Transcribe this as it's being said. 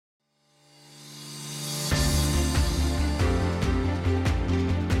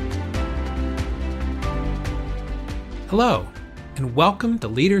Hello, and welcome to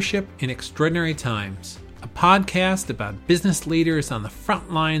Leadership in Extraordinary Times, a podcast about business leaders on the front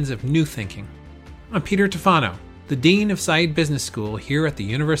lines of new thinking. I'm Peter Tufano, the Dean of Said Business School here at the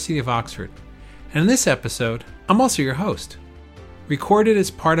University of Oxford, and in this episode, I'm also your host. Recorded as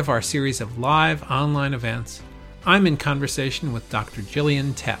part of our series of live online events, I'm in conversation with Dr.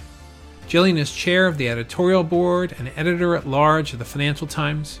 Gillian Tett. Gillian is chair of the editorial board and editor-at-large of the Financial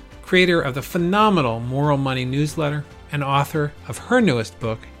Times, creator of the phenomenal Moral Money newsletter, and author of her newest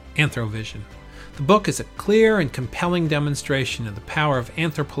book, Anthro-Vision. The book is a clear and compelling demonstration of the power of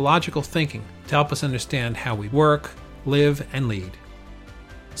anthropological thinking to help us understand how we work, live, and lead.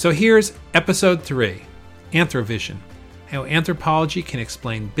 So here's Episode 3, Anthro-Vision, how anthropology can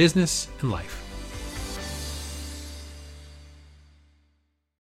explain business and life.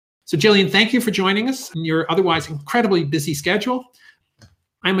 So Gillian, thank you for joining us in your otherwise incredibly busy schedule.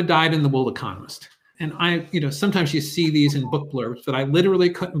 I'm a dyed-in-the-wool economist. And sometimes you see these in book blurbs, but I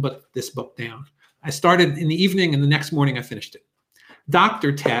literally couldn't put this book down. I started in the evening and the next morning I finished it.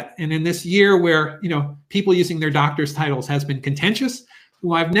 Dr. Tett, and in this year where, people using their doctor's titles has been contentious,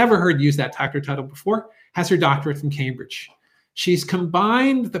 who I've never heard use that doctor title before, has her doctorate from Cambridge. She's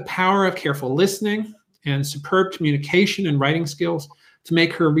combined the power of careful listening and superb communication and writing skills to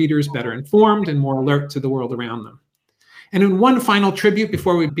make her readers better informed and more alert to the world around them. And in one final tribute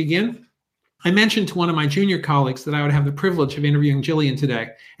before we begin, I mentioned to one of my junior colleagues that I would have the privilege of interviewing Gillian today,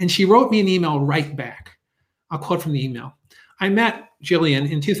 and she wrote me an email right back. I'll quote from the email. I met Gillian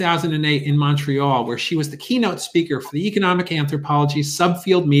in 2008 in Montreal, where she was the keynote speaker for the Economic Anthropology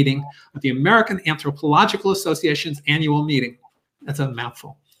subfield meeting of the American Anthropological Association's annual meeting. That's a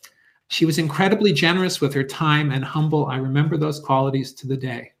mouthful. She was incredibly generous with her time and humble. I remember those qualities to the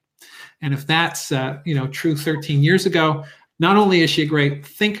day. And if that's true 13 years ago, not only is she a great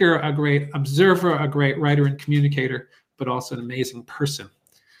thinker, a great observer, a great writer and communicator, but also an amazing person.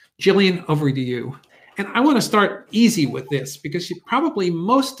 Gillian, over to you. And I want to start easy with this because probably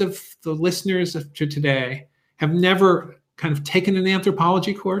most of the listeners to today have never kind of taken an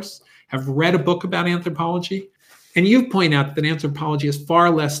anthropology course, have read a book about anthropology. And you point out that anthropology is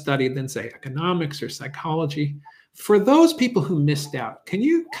far less studied than, say, economics or psychology. For those people who missed out, can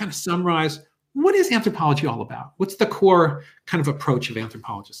you kind of summarize what is anthropology all about? What's the core kind of approach of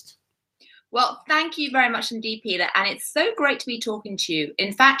anthropologists? Well, thank you very much indeed, Peter. And it's so great to be talking to you.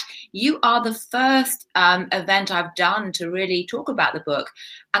 In fact, you are the first event I've done to really talk about the book.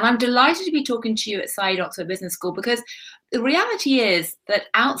 And I'm delighted to be talking to you at Said Oxford Business School because the reality is that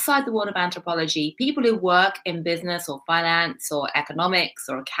outside the world of anthropology, people who work in business or finance or economics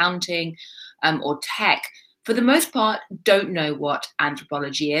or accounting or tech, for the most part, don't know what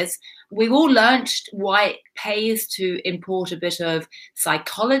anthropology is. We've all learned why it pays to import a bit of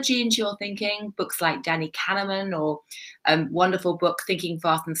psychology into your thinking. Books like Danny Kahneman or wonderful book Thinking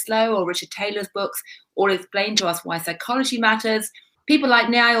Fast and Slow or Richard Taylor's books all explain to us why psychology matters. People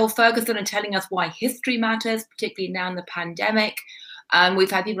like Niall Ferguson are telling us why history matters, particularly now in the pandemic. We've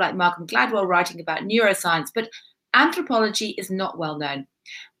had people like Malcolm Gladwell writing about neuroscience, but anthropology is not well known.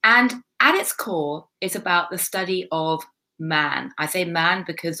 And at its core, it's about the study of man. I say man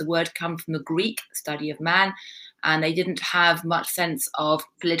because the word comes from the Greek study of man, and they didn't have much sense of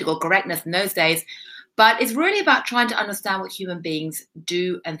political correctness in those days. But it's really about trying to understand what human beings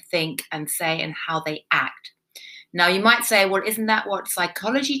do and think and say and how they act. Now, you might say, well, isn't that what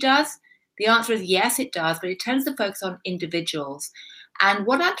psychology does? The answer is yes, it does, but it tends to focus on individuals. And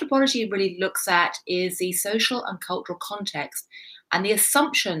what anthropology really looks at is the social and cultural context and the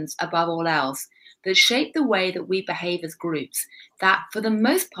assumptions above all else that shape the way that we behave as groups that for the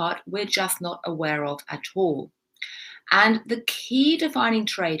most part we're just not aware of at all. And the key defining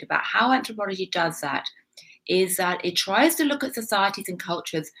trait about how anthropology does that is that it tries to look at societies and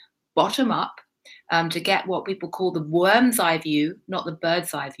cultures bottom up to get what people call the worm's eye view, not the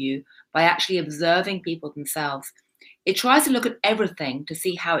bird's eye view, by actually observing people themselves. It tries to look at everything to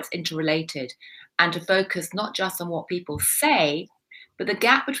see how it's interrelated and to focus not just on what people say, but the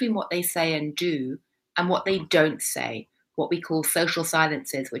gap between what they say and do and what they don't say, what we call social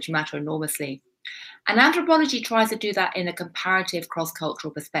silences, which matter enormously. And anthropology tries to do that in a comparative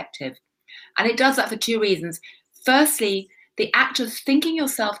cross-cultural perspective. And it does that for two reasons. Firstly, the act of thinking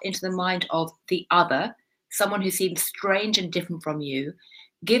yourself into the mind of the other, someone who seems strange and different from you,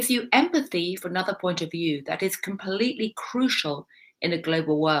 gives you empathy for another point of view that is completely crucial in a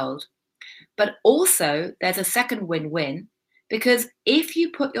global world. But also, there's a second win-win, because if you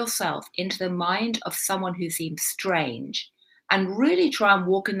put yourself into the mind of someone who seems strange and really try and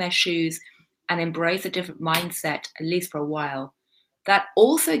walk in their shoes and embrace a different mindset, at least for a while, that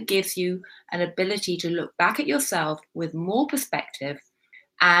also gives you an ability to look back at yourself with more perspective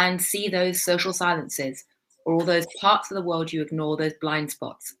and see those social silences or all those parts of the world you ignore, those blind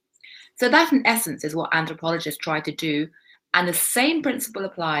spots. So that, in essence, is what anthropologists try to do. And the same principle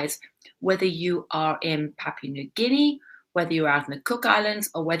applies whether you are in Papua New Guinea, whether you're out in the Cook Islands,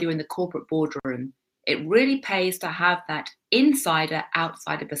 or whether you're in the corporate boardroom. It really pays to have that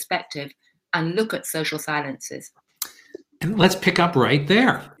insider-outsider perspective and look at social silences. And let's pick up right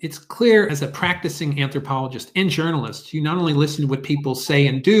there. It's clear as a practicing anthropologist and journalist, you not only listen to what people say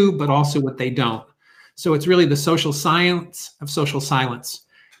and do, but also what they don't. So it's really the social science of social silence.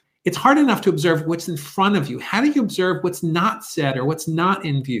 It's hard enough to observe what's in front of you. How do you observe what's not said or what's not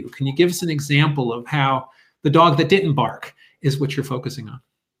in view? Can you give us an example of how the dog that didn't bark is what you're focusing on?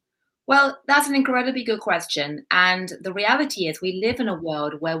 Well, that's an incredibly good question. And the reality is we live in a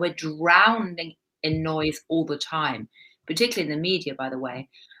world where we're drowning in noise all the time, particularly in the media, by the way,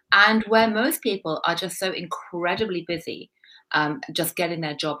 and where most people are just so incredibly busy just getting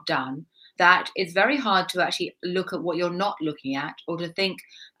their job done that it's very hard to actually look at what you're not looking at or to think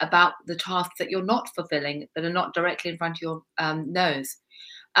about the tasks that you're not fulfilling that are not directly in front of your nose.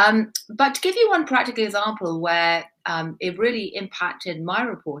 But to give you one practical example where it really impacted my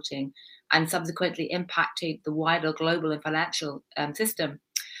reporting and subsequently impacted the wider global and financial system.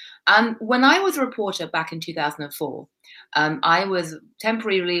 When I was a reporter back in 2004, I was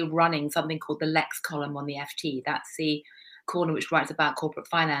temporarily running something called the Lex column on the FT. That's the corner which writes about corporate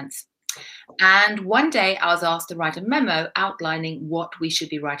finance. And one day I was asked to write a memo outlining what we should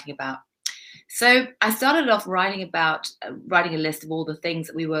be writing about. So I started off writing a list of all the things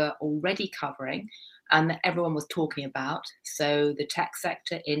that we were already covering and that everyone was talking about. So the tech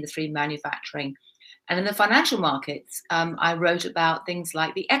sector, industry, manufacturing. And in the financial markets, I wrote about things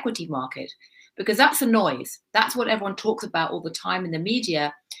like the equity market, because that's the noise. That's what everyone talks about all the time in the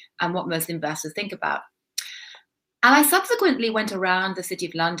media and what most investors think about. And I subsequently went around the City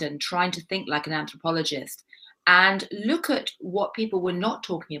of London trying to think like an anthropologist and look at what people were not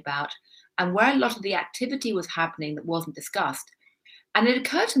talking about and where a lot of the activity was happening that wasn't discussed. And it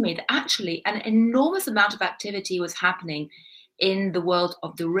occurred to me that actually an enormous amount of activity was happening in the world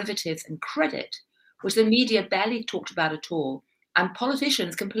of derivatives and credit, which the media barely talked about at all, and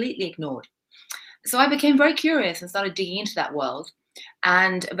politicians completely ignored. So I became very curious and started digging into that world,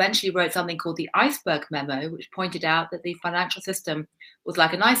 and eventually wrote something called the iceberg memo, which pointed out that the financial system was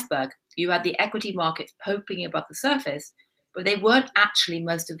like an iceberg. You had the equity markets poking above the surface, but they weren't actually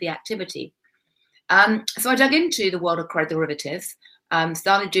most of the activity. So I dug into the world of credit derivatives,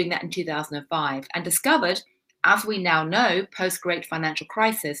 started doing that in 2005, and discovered, as we now know, post-Great Financial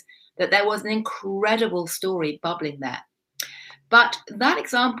Crisis, that there was an incredible story bubbling there. But that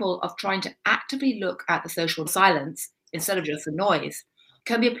example of trying to actively look at the social silence instead of just the noise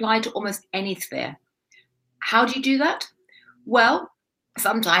can be applied to almost any sphere. How do you do that? Well,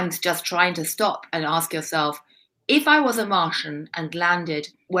 sometimes just trying to stop and ask yourself, if I was a Martian and landed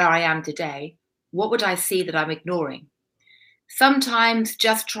where I am today, what would I see that I'm ignoring? Sometimes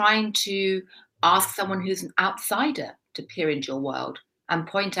just trying to ask someone who's an outsider to peer into your world and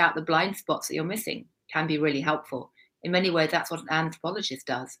point out the blind spots that you're missing can be really helpful. In many ways, that's what an anthropologist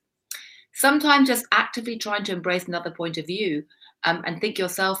does. Sometimes just actively trying to embrace another point of view and think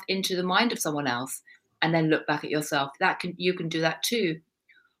yourself into the mind of someone else and then look back at yourself. You can do that too.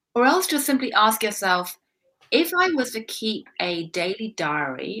 Or else just simply ask yourself, if I was to keep a daily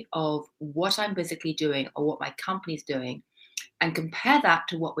diary of what I'm physically doing or what my company's doing and compare that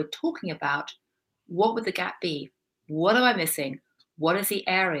to what we're talking about, what would the gap be? What am I missing? What is the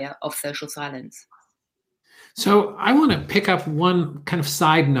area of social silence? So I want to pick up one kind of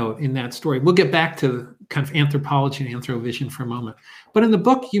side note in that story. We'll get back to kind of anthropology and Anthro-Vision for a moment. But in the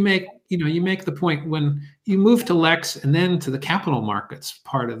book, you make the point when you moved to Lex and then to the capital markets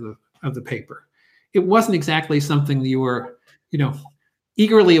part of the paper, it wasn't exactly something that you were,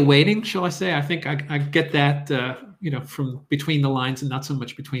 eagerly awaiting, shall I say? I think I get that, from between the lines and not so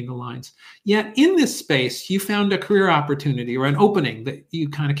much between the lines. Yet in this space, you found a career opportunity or an opening that you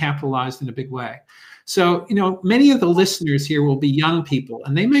kind of capitalized in a big way. So, many of the listeners here will be young people,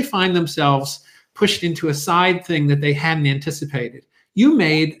 and they may find themselves pushed into a side thing that they hadn't anticipated. You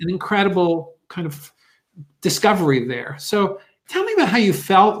made an incredible kind of discovery there. So tell me about how you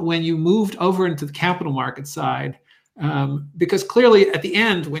felt when you moved over into the capital market side, because clearly at the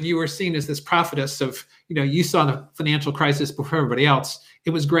end, when you were seen as this prophetess of, you saw the financial crisis before everybody else,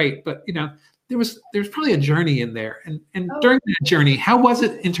 it was great. But, there's probably a journey in there. And during that journey, how was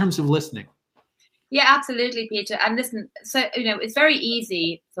it in terms of listening? Yeah, absolutely, Peter. And listen, so, it's very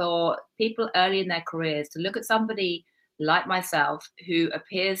easy for people early in their careers to look at somebody like myself, who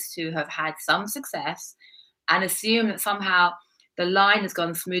appears to have had some success and assume that somehow the line has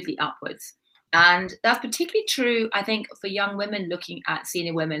gone smoothly upwards. And that's particularly true, I think, for young women looking at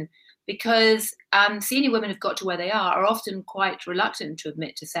senior women, because senior women who've got to where they are often quite reluctant to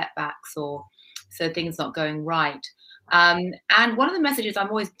admit to setbacks or so things not going right. And one of the messages I'm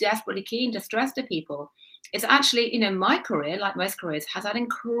always desperately keen to stress to people is actually, my career, like most careers, has had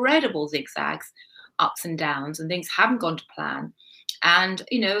incredible zigzags, ups and downs, and things haven't gone to plan. And,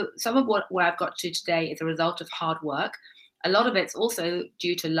 some of where I've got to today is a result of hard work. A lot of it's also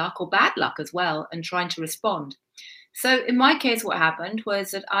due to luck or bad luck as well, and trying to respond. So in my case, what happened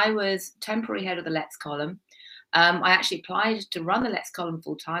was that I was temporary head of the Let's column. I actually applied to run the Let's column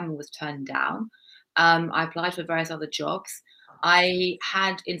full time and was turned down. I applied for various other jobs. I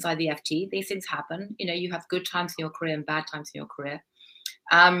had inside the FT, these things happen. You have good times in your career and bad times in your career.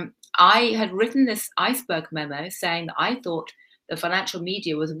 I had written this iceberg memo saying that I thought the financial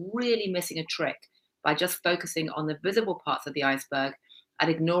media was really missing a trick by just focusing on the visible parts of the iceberg and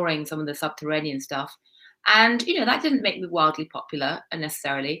ignoring some of the subterranean stuff. And, that didn't make me wildly popular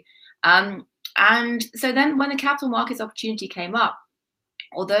necessarily. And so then when the capital markets opportunity came up,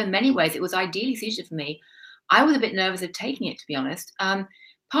 although in many ways it was ideally suited for me, I was a bit nervous of taking it, to be honest,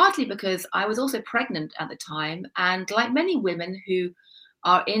 partly because I was also pregnant at the time. And like many women who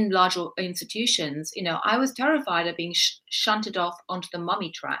are in larger institutions, I was terrified of being shunted off onto the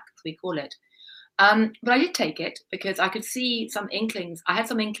mummy track, as we call it. But I did take it because I could see some inklings. I had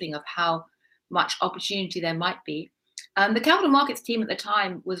some inkling of how much opportunity there might be. The capital markets team at the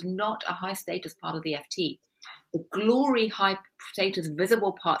time was not a high status part of the FT. The glory high status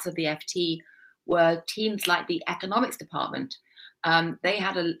visible parts of the FT were teams like the economics department. They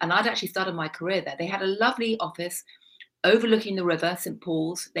had and I'd actually started my career there. They had a lovely office overlooking the river, St.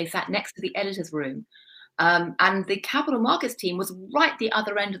 Paul's. They sat next to the editor's room. And the capital markets team was right the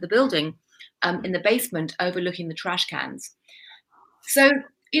other end of the building, in the basement overlooking the trash cans. So,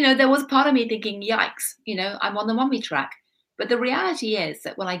 there was part of me thinking, yikes, I'm on the mummy track. But the reality is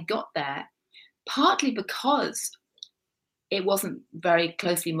that when I got there, partly because it wasn't very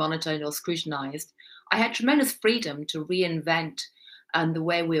closely monitored or scrutinized, I had tremendous freedom to reinvent the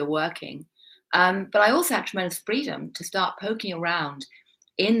way we were working. But I also had tremendous freedom to start poking around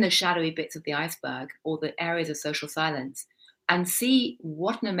in the shadowy bits of the iceberg or the areas of social silence and see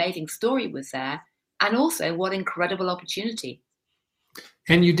what an amazing story was there, and also what incredible opportunity.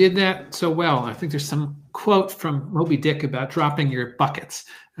 And you did that so well. I think there's some quote from Moby Dick about dropping your buckets.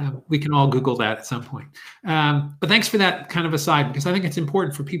 We can all Google that at some point. But thanks for that kind of aside, because I think it's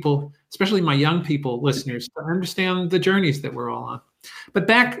important for people, especially my young people listeners, to understand the journeys that we're all on. But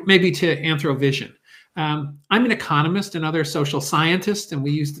back maybe to Anthro-Vision. I'm an economist and other social scientist, and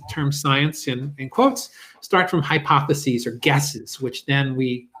we use the term science in quotes, start from hypotheses or guesses, which then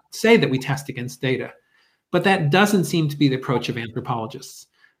we say that we test against data. But that doesn't seem to be the approach of anthropologists.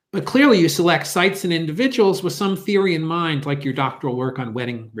 But clearly you select sites and individuals with some theory in mind, like your doctoral work on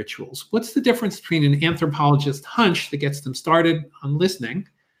wedding rituals. What's the difference between an anthropologist hunch that gets them started on listening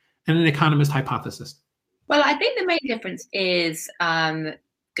and an economist hypothesis? Well, I think the main difference is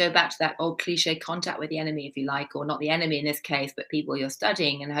go back to that old cliche contact with the enemy, if you like, or not the enemy in this case, but people you're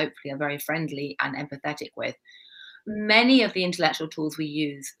studying and hopefully are very friendly and empathetic with. Many of the intellectual tools we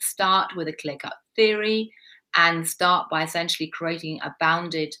use start with a clear-cut theory and start by essentially creating a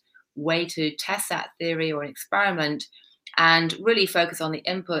bounded way to test that theory or an experiment and really focus on the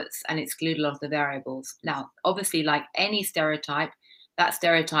inputs and exclude a lot of the variables. Now, obviously, like any stereotype, that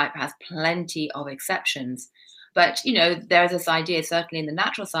stereotype has plenty of exceptions. But, there's this idea, certainly in the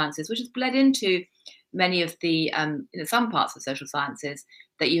natural sciences, which has bled into many of the, some parts of social sciences,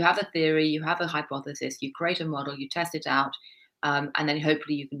 that you have a theory, you have a hypothesis, you create a model, you test it out, and then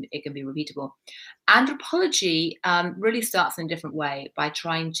hopefully it can be repeatable. Anthropology really starts in a different way by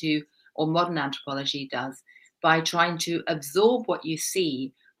trying to, or modern anthropology does, by trying to absorb what you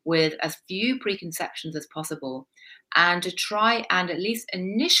see with as few preconceptions as possible, and to try and at least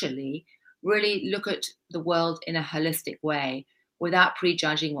initially really look at the world in a holistic way without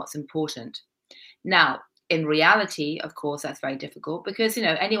prejudging what's important. Now, in reality, of course, that's very difficult because,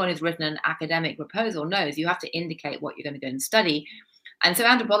 anyone who's written an academic proposal knows you have to indicate what you're going to go and study. And so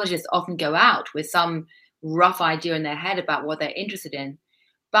anthropologists often go out with some rough idea in their head about what they're interested in.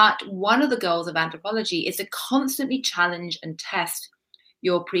 But one of the goals of anthropology is to constantly challenge and test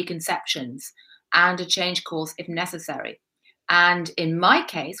your preconceptions and to change course if necessary. And in my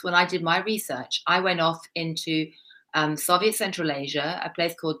case, when I did my research, I went off into Soviet Central Asia, a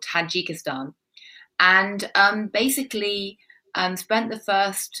place called Tajikistan, and basically spent the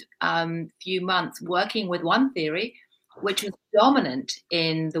first few months working with one theory, which was dominant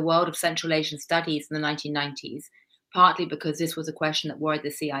in the world of Central Asian studies in the 1990s, partly because this was a question that worried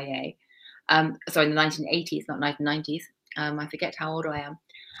the CIA. Sorry, in the 1980s, not 1990s. I forget how old I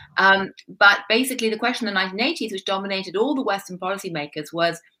am. But basically, the question in the 1980s, which dominated all the Western policymakers,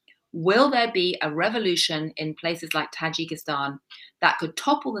 was, will there be a revolution in places like Tajikistan that could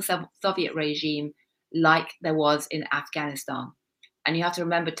topple the Soviet regime like there was in Afghanistan? And you have to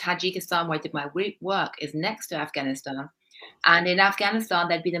remember, Tajikistan, where I did my work, is next to Afghanistan. And in Afghanistan,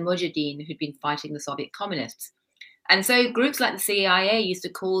 there'd been the Mujahideen who'd been fighting the Soviet communists. And so groups like the CIA used to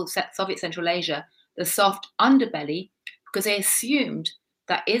call Soviet Central Asia the soft underbelly, because they assumed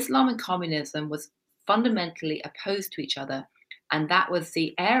that Islam and communism was fundamentally opposed to each other. And that was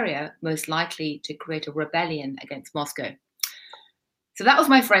the area most likely to create a rebellion against Moscow. So that was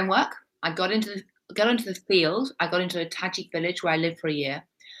my framework. I got into the field. I got into a Tajik village where I lived for a year,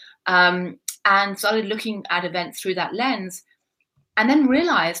 and started looking at events through that lens, and then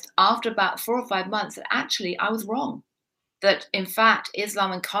realized after about 4 or 5 months that actually I was wrong. That in fact,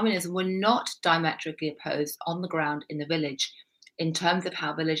 Islam and communism were not diametrically opposed on the ground in the village in terms of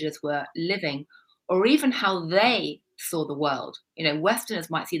how villagers were living, or even how they saw the world. You know, Westerners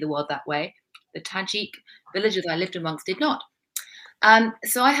might see the world that way. The Tajik villagers I lived amongst did not.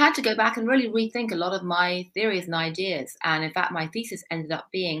 So I had to go back and really rethink a lot of my theories and ideas. And in fact, my thesis ended up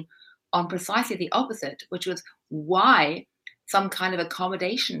being on precisely the opposite, which was why some kind of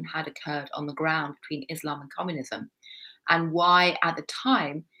accommodation had occurred on the ground between Islam and communism, and why at the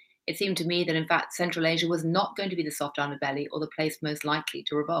time it seemed to me that in fact Central Asia was not going to be the soft underbelly or the place most likely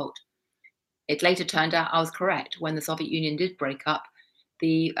to revolt. It later turned out I was correct. When the Soviet Union did break up,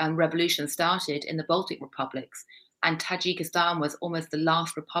 the revolution started in the Baltic republics, and Tajikistan was almost the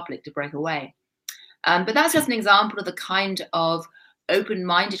last republic to break away. But that's just an example of the kind of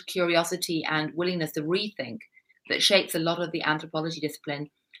open-minded curiosity and willingness to rethink that shapes a lot of the anthropology discipline,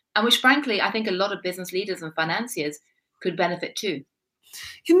 and which frankly I think a lot of business leaders and financiers could benefit too.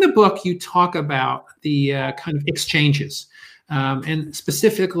 In the book, you talk about the kind of exchanges, and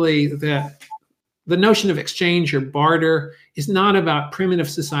specifically the notion of exchange or barter is not about primitive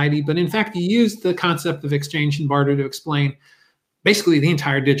society, but in fact, you use the concept of exchange and barter to explain basically the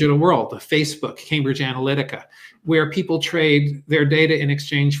entire digital world, Facebook, Cambridge Analytica, where people trade their data in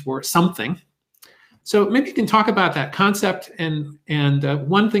exchange for something. So maybe you can talk about that concept. And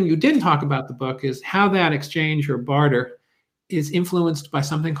one thing you didn't talk about the book is how that exchange or barter is influenced by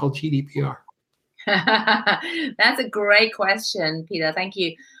something called GDPR. That's a great question, Peter. Thank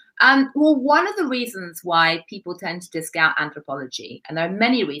you. Well, one of the reasons why people tend to discount anthropology, and there are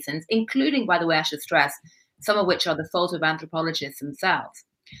many reasons, including, by the way, I should stress, some of which are the fault of anthropologists themselves.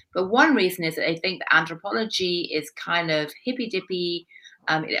 But one reason is that they think that anthropology is kind of hippy-dippy.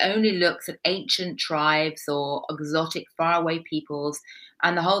 It only looks at ancient tribes or exotic faraway peoples,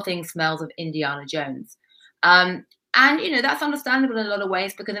 and the whole thing smells of Indiana Jones. And, you know, that's understandable in a lot of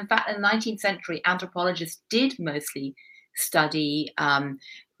ways, because in fact, in the 19th century, anthropologists did mostly study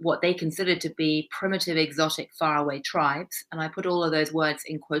what they considered to be primitive, exotic, faraway tribes. And I put all of those words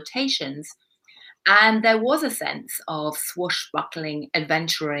in quotations. And there was a sense of swashbuckling,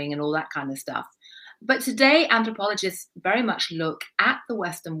 adventuring, and all that kind of stuff. But today, anthropologists very much look at the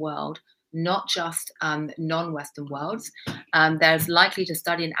Western world, not just non-Western worlds. There's likely to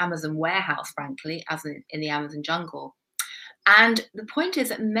study an Amazon warehouse, frankly, as in the Amazon jungle. And the point is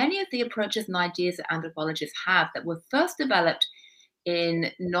that many of the approaches and ideas that anthropologists have that were first developed in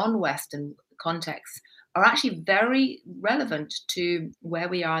non-Western contexts are actually very relevant to where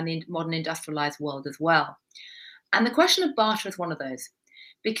we are in the modern industrialized world as well. And the question of barter is one of those,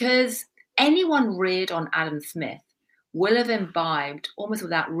 because anyone reared on Adam Smith will have imbibed, almost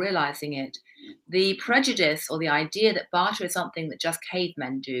without realizing it, the prejudice or the idea that barter is something that just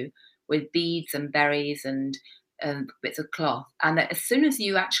cavemen do with beads and berries and bits of cloth. And that as soon as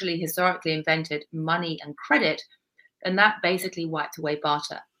you actually historically invented money and credit, then that basically wiped away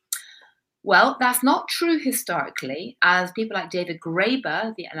barter. Well, that's not true historically, as people like David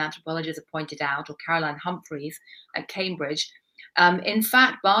Graeber, an anthropologist, have pointed out, or Caroline Humphreys at Cambridge. In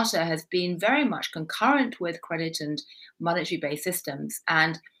fact, barter has been very much concurrent with credit and monetary-based systems.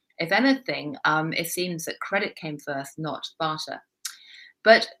 And if anything, it seems that credit came first, not barter.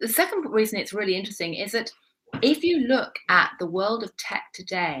 But the second reason it's really interesting is that if you look at the world of tech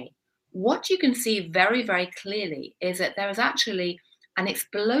today, what you can see very, very clearly is that there is actually an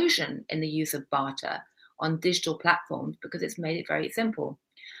explosion in the use of barter on digital platforms because it's made it very simple.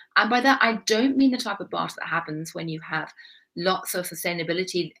 And by that, I don't mean the type of barter that happens when you have lots of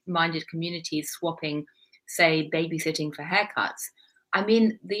sustainability-minded communities swapping, say, babysitting for haircuts. I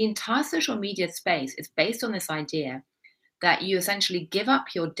mean, the entire social media space is based on this idea that you essentially give up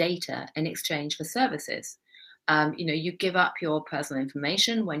your data in exchange for services. You give up your personal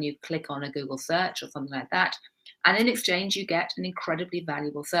information when you click on a Google search or something like that, and in exchange you get an incredibly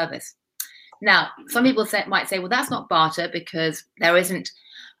valuable service. Now, some people might say, well, that's not barter because there isn't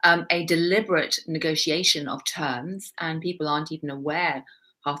a deliberate negotiation of terms, and people aren't even aware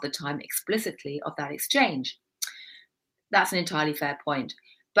half the time explicitly of that exchange. That's an entirely fair point.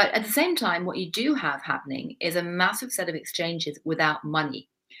 But at the same time, what you do have happening is a massive set of exchanges without money,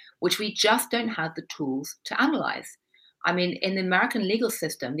 which we just don't have the tools to analyze. I mean, in the American legal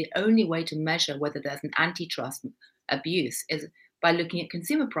system, the only way to measure whether there's an antitrust abuse is by looking at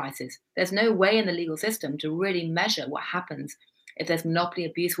consumer prices. There's no way in the legal system to really measure what happens if there's monopoly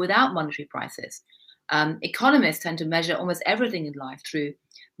abuse without monetary prices. Economists tend to measure almost everything in life through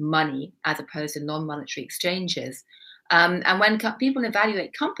money as opposed to non-monetary exchanges. And when people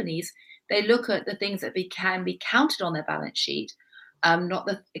evaluate companies, they look at the things that can be counted on their balance sheet, not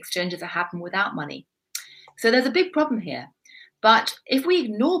the exchanges that happen without money. So there's a big problem here. But if we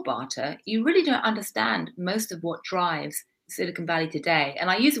ignore barter, you really don't understand most of what drives Silicon Valley today. And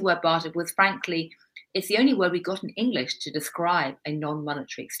I use the word barter because, frankly, it's the only word we got in English to describe a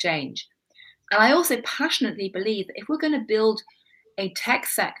non-monetary exchange. And I also passionately believe that if we're going to build a tech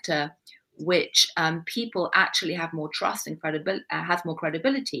sector which people actually have more trust and has more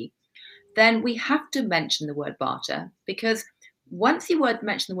credibility, then we have to mention the word barter, because once you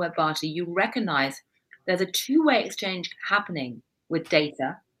mention the word barter, you recognize there's a two-way exchange happening with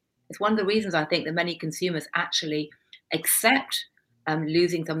data. It's one of the reasons I think that many consumers actually accept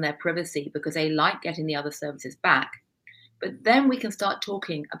losing some of their privacy because they like getting the other services back. But then we can start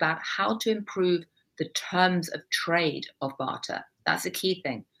talking about how to improve the terms of trade of barter. That's a key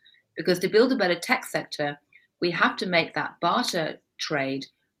thing. Because to build a better tech sector, we have to make that barter trade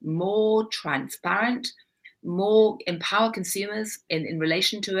more transparent, more empower consumers in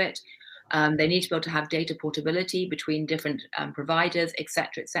relation to it. They need to be able to have data portability between different providers, et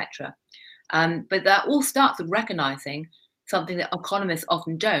cetera, but that all starts with recognizing something that economists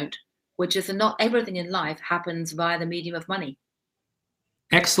often don't, which is that not everything in life happens via the medium of money.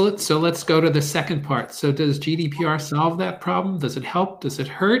 Excellent. So let's go to the second part. So does GDPR solve that problem? Does it help? Does it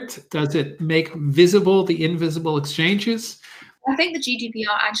hurt? Does it make visible the invisible exchanges? I think the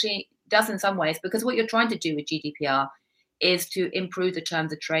GDPR actually does in some ways, because what you're trying to do with GDPR is to improve the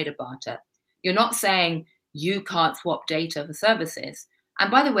terms of trade of barter. You're not saying you can't swap data for services.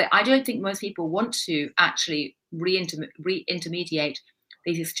 And by the way, I don't think most people want to actually re-intermediate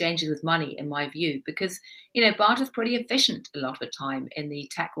these exchanges with money, in my view, because barter is pretty efficient a lot of the time in the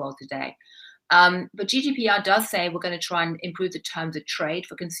tech world today. But GDPR does say we're going to try and improve the terms of trade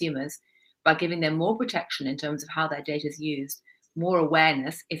for consumers by giving them more protection in terms of how their data is used, more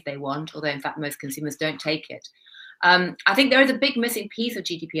awareness if they want, although in fact most consumers don't take it. I think there is a big missing piece of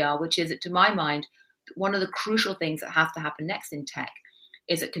GDPR, which is that, to my mind, one of the crucial things that have to happen next in tech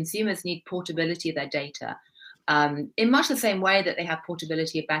is that consumers need portability of their data. In much the same way that they have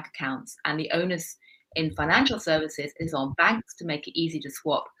portability of bank accounts, and the onus in financial services is on banks to make it easy to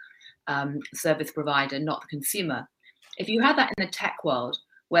swap service provider, not the consumer. If you had that in the tech world,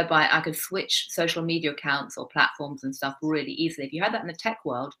 whereby I could switch social media accounts or platforms and stuff really easily, if you had that in the tech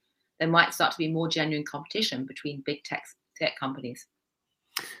world, there might start to be more genuine competition between big tech companies.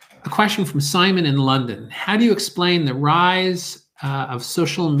 A question from Simon in London. How do you explain the rise of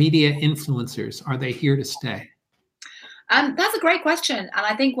social media influencers? Are they here to stay? That's a great question. And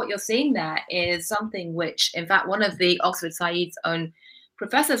I think what you're seeing there is something which, in fact, one of the Oxford Said's own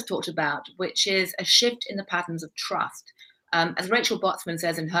professors talked about, which is a shift in the patterns of trust. As Rachel Botsman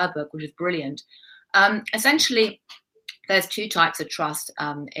says in her book, which is brilliant, essentially, there's two types of trust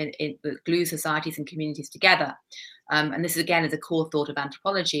that glue societies and communities together. And this, again, is a core thought of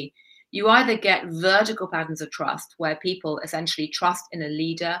anthropology. You either get vertical patterns of trust, where people essentially trust in a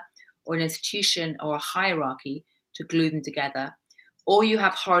leader or an institution or a hierarchy to glue them together, or you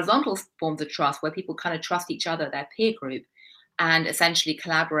have horizontal forms of trust, where people kind of trust each other, their peer group, and essentially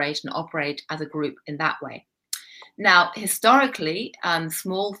collaborate and operate as a group in that way. Now, historically,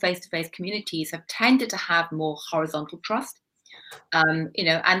 small face-to-face communities have tended to have more horizontal trust, and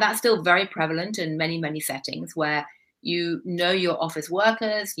that's still very prevalent in many, many settings where you know your office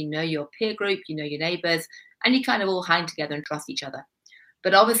workers, you know your peer group, you know your neighbors, and you kind of all hang together and trust each other.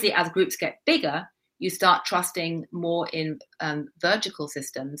 But obviously, as groups get bigger, you start trusting more in vertical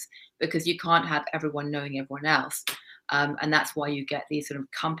systems, because you can't have everyone knowing everyone else. And that's why you get these sort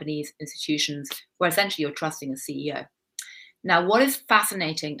of companies, institutions, where essentially you're trusting a CEO. Now, what is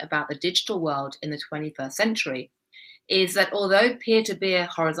fascinating about the digital world in the 21st century is that although peer-to-peer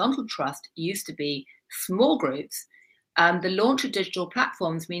horizontal trust used to be small groups, The launch of digital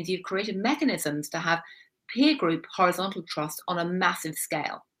platforms means you've created mechanisms to have peer group horizontal trust on a massive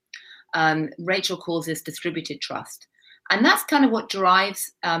scale. Rachel calls this distributed trust. And that's kind of what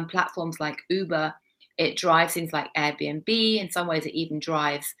drives platforms like Uber. It drives things like Airbnb. In some ways, it even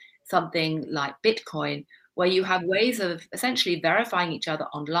drives something like Bitcoin, where you have ways of essentially verifying each other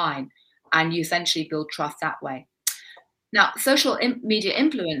online, and you essentially build trust that way. Now, social media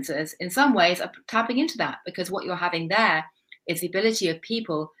influencers, in some ways, are tapping into that, because what you're having there is the ability of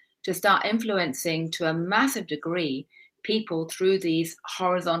people to start influencing to a massive degree people through these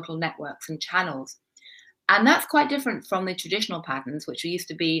horizontal networks and channels. And that's quite different from the traditional patterns, which used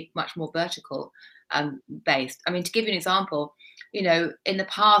to be much more vertical based. I mean, to give you an example, you know, in the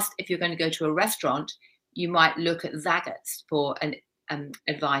past, if you're going to go to a restaurant, you might look at Zagat's for an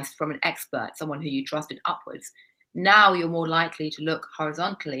advice from an expert, someone who you trusted upwards. Now you're more likely to look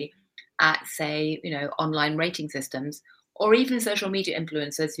horizontally at, say, you know, online rating systems, or even social media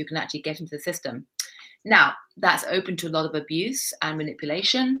influencers who can actually get into the system. Now, that's open to a lot of abuse and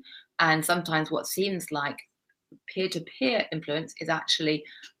manipulation, and sometimes what seems like peer-to-peer influence is actually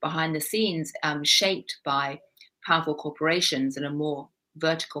behind the scenes shaped by powerful corporations in a more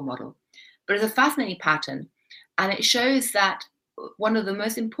vertical model. But it's a fascinating pattern, and it shows that one of the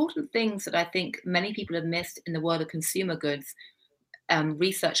most important things that I think many people have missed in the world of consumer goods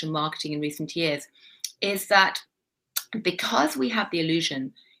research and marketing in recent years is that because we have the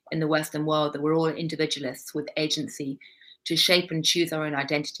illusion in the Western world that we're all individualists with agency to shape and choose our own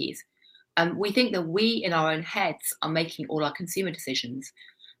identities, we think that we in our own heads are making all our consumer decisions.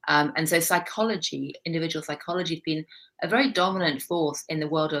 And so psychology, individual psychology, has been a very dominant force in the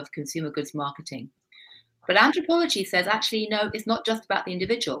world of consumer goods marketing. But anthropology says, actually, no, it's not just about the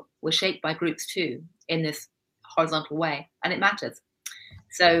individual. We're shaped by groups too, in this horizontal way, and it matters.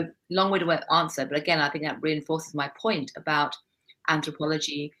 So, long-winded answer, but again, I think that reinforces my point about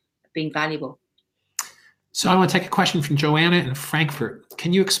anthropology being valuable. So I want to take a question from Joanna in Frankfurt.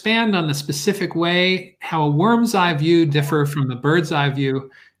 Can you expand on the specific way how a worm's eye view differ from the bird's eye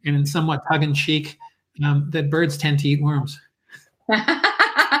view, and in somewhat tongue-in-cheek, that birds tend to eat worms?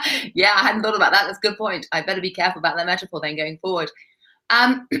 Yeah, I hadn't thought about that. That's a good point. I better be careful about that metaphor then going forward.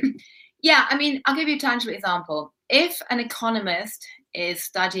 Yeah, I mean, I'll give you a tangible example. If an economist is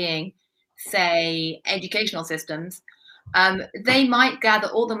studying, say, educational systems, they might gather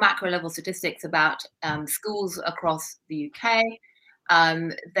all the macro level statistics about schools across the UK.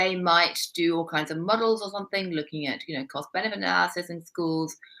 They might do all kinds of models or something, looking at, you know, cost benefit analysis in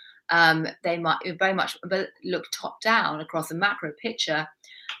schools. They might very much look top down across a macro picture,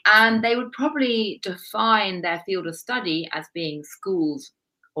 and they would probably define their field of study as being schools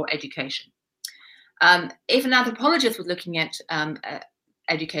or education. If an anthropologist was looking at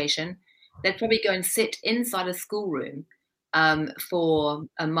education, they'd probably go and sit inside a schoolroom for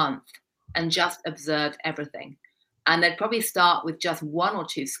a month and just observe everything. And they'd probably start with just one or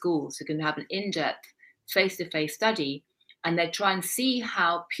two schools who can have an in-depth face-to-face study, and they'd try and see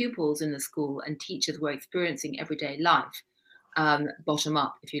how pupils in the school and teachers were experiencing everyday life, bottom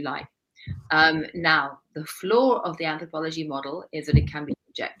up, if you like. Now, the flaw of the anthropology model is that it can be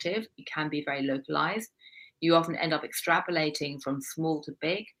subjective, it can be very localized. You often end up extrapolating from small to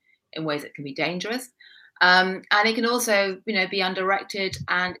big in ways that can be dangerous. And it can also, you know, be undirected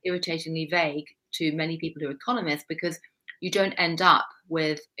and irritatingly vague to many people who are economists, because you don't end up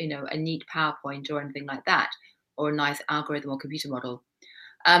with, you know, a neat PowerPoint or anything like that, or a nice algorithm or computer model.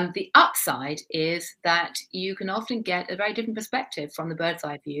 The upside is that you can often get a very different perspective from the bird's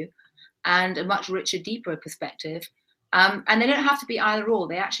eye view, and a much richer, deeper perspective. And they don't have to be either or,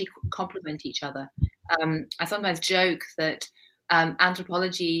 they actually complement each other. I sometimes joke that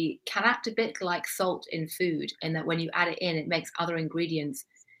anthropology can act a bit like salt in food, in that when you add it in, it makes other ingredients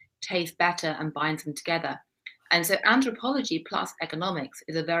taste better and binds them together. And so anthropology plus economics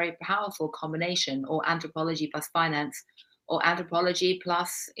is a very powerful combination, or anthropology plus finance, or anthropology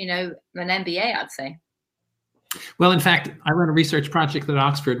plus, you know, an MBA, I'd say. Well, in fact, I run a research project at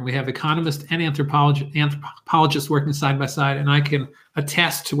Oxford, and we have economists and anthropologists working side by side, and I can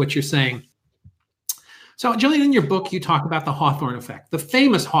attest to what you're saying. So, Jillian, in your book, you talk about the Hawthorne effect, the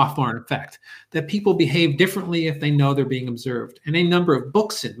famous Hawthorne effect, that people behave differently if they know they're being observed. And a number of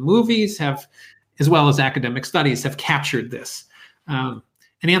books and movies have, as well as academic studies, have captured this. And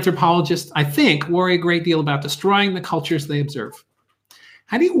anthropologists, I think, worry a great deal about destroying the cultures they observe.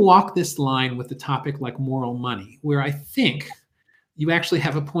 How do you walk this line with a topic like moral money, where I think you actually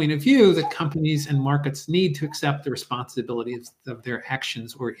have a point of view that companies and markets need to accept the responsibilities of their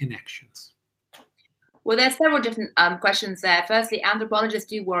actions or inactions? Well, there's several different questions there. Firstly, anthropologists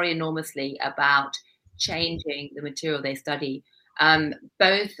do worry enormously about changing the material they study,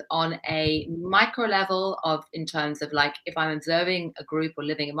 both on a micro level of in terms of like if I'm observing a group or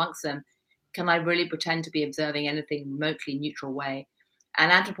living amongst them, can I really pretend to be observing anything remotely neutral way?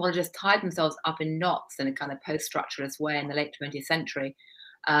 And anthropologists tied themselves up in knots in a kind of post-structuralist way in the late 20th century,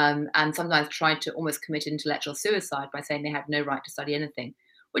 and sometimes tried to almost commit intellectual suicide by saying they had no right to study anything,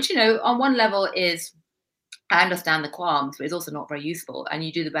 which, you know, on one level is, I understand the qualms, but it's also not very useful. And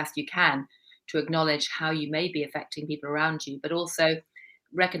you do the best you can to acknowledge how you may be affecting people around you, but also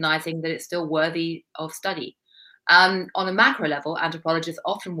recognizing that it's still worthy of study. On a macro level, anthropologists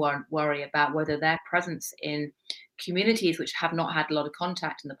often worry about whether their presence in communities which have not had a lot of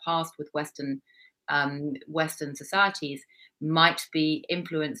contact in the past with Western societies might be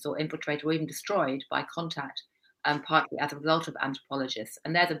influenced or infiltrated or even destroyed by contact, partly as a result of anthropologists.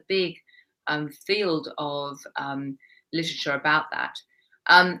 And there's a big field of literature about that.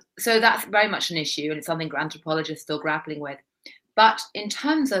 So that's very much an issue, and it's something anthropologists are still grappling with. But in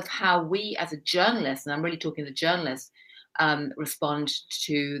terms of how we as a journalist, and I'm really talking the journalists, respond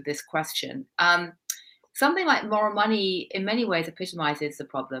to this question, something like moral money in many ways epitomizes the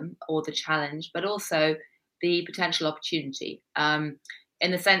problem or the challenge, but also the potential opportunity,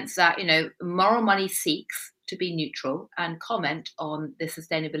 in the sense that, you know, moral money seeks to be neutral and comment on the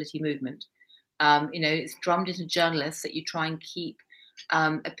sustainability movement. You know, it's drummed into journalists that you try and keep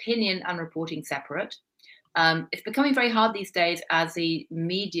opinion and reporting separate. It's becoming very hard these days as the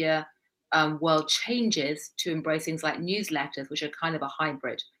media world changes to embrace things like newsletters, which are kind of a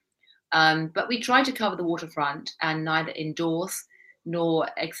hybrid. But we try to cover the waterfront and neither endorse nor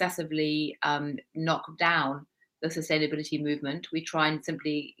excessively knock down the sustainability movement. We try and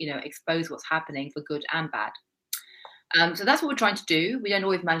simply, you know, expose what's happening for good and bad. So that's what we're trying to do. We don't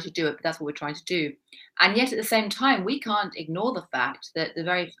always manage to do it, but that's what we're trying to do. And yet at the same time, we can't ignore the fact that the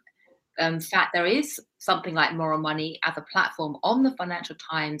very fact there is something like moral money as a platform on the Financial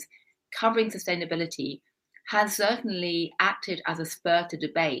Times covering sustainability has certainly acted as a spur to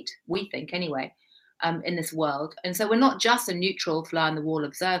debate, we think anyway, in this world. And so we're not just a neutral fly on the wall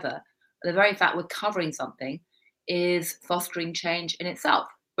observer. The very fact we're covering something is fostering change in itself,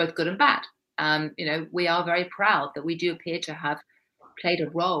 both good and bad. You know, we are very proud that we do appear to have played a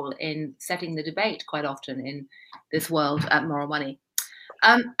role in setting the debate quite often in this world at moral money.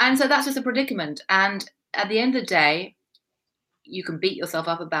 And so that's just a predicament. And at the end of the day, you can beat yourself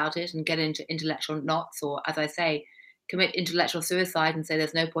up about it and get into intellectual knots, or, as I say, commit intellectual suicide and say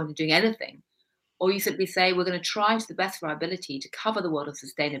there's no point in doing anything. Or you simply say, we're going to try to the best of our ability to cover the world of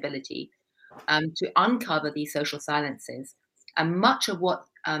sustainability, to uncover these social silences. And much of what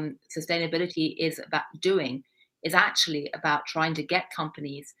sustainability is about doing is actually about trying to get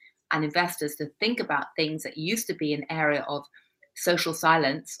companies and investors to think about things that used to be an area of social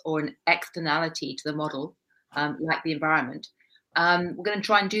silence or an externality to the model, like the environment. We're going to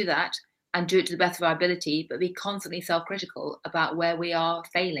try and do that and do it to the best of our ability, but be constantly self-critical about where we are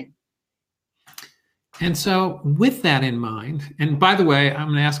failing. And so with that in mind, and by the way, I'm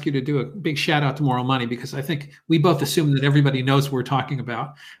going to ask you to do a big shout out to Moral Money, because I think we both assume that everybody knows what we're talking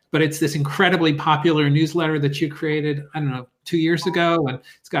about, but it's this incredibly popular newsletter that you created, I don't know, 2 years ago, and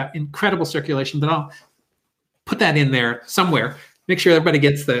it's got incredible circulation, but I'll put that in there somewhere, make sure everybody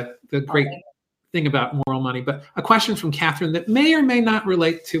gets the great thing about Moral Money. But a question from Catherine that may or may not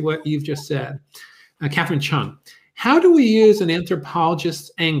relate to what you've just said. Catherine Chung. How do we use an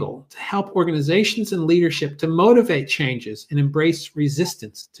anthropologist's angle to help organizations and leadership to motivate changes and embrace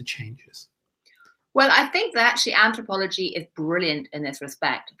resistance to changes? Well, I think that actually anthropology is brilliant in this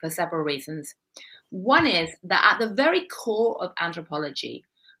respect for several reasons. One is that at the very core of anthropology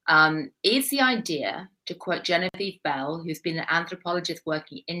is the idea, to quote Genevieve Bell, who's been an anthropologist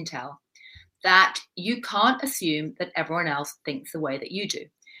working at Intel, that you can't assume that everyone else thinks the way that you do,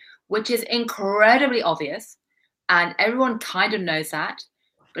 which is incredibly obvious. And everyone kind of knows that,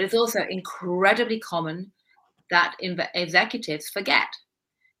 but it's also incredibly common that executives forget.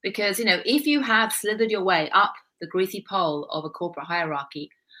 Because, you know, if you have slithered your way up the greasy pole of a corporate hierarchy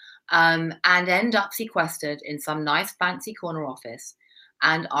and end up sequestered in some nice fancy corner office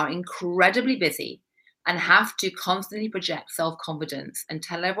and are incredibly busy and have to constantly project self-confidence and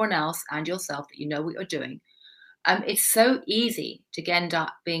tell everyone else and yourself that you know what you're doing, it's so easy to end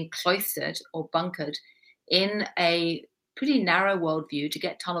up being cloistered or bunkered in a pretty narrow worldview, to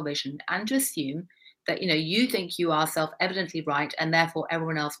get tunnel vision and to assume that, you know, you think you are self-evidently right and therefore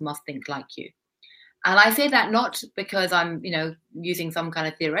everyone else must think like you. And I say that not because I'm, you know, using some kind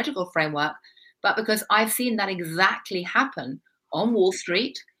of theoretical framework, but because I've seen that exactly happen on Wall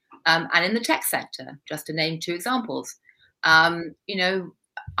Street and in the tech sector, just to name two examples. You know,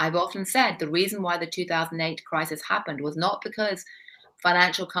 I've often said the reason why the 2008 crisis happened was not because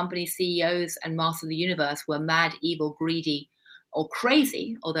financial company CEOs and masters of the universe were mad, evil, greedy, or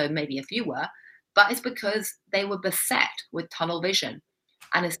crazy, although maybe a few were, but it's because they were beset with tunnel vision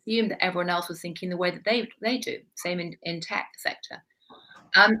and assumed that everyone else was thinking the way that they do. Same in tech sector.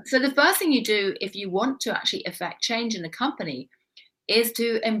 So the first thing you do if you want to actually affect change in a company is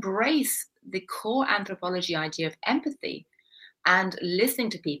to embrace the core anthropology idea of empathy and listening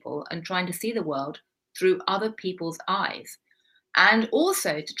to people and trying to see the world through other people's eyes. And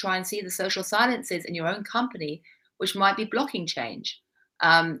also to try and see the social silences in your own company, which might be blocking change.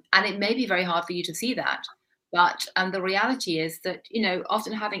 And it may be very hard for you to see that. But the reality is that,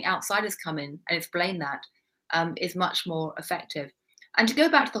 often having outsiders come in and explain that is much more effective. And to go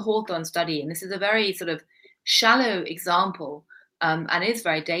back to the Hawthorne study, and this is a very sort of shallow example and is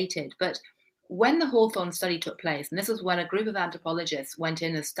very dated, but when the Hawthorne study took place, and this was when a group of anthropologists went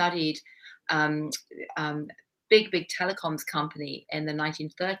in and studied big telecoms company in the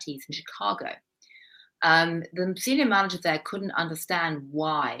 1930s in Chicago, the senior managers there couldn't understand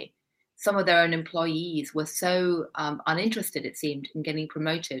why some of their own employees were so uninterested, it seemed, in getting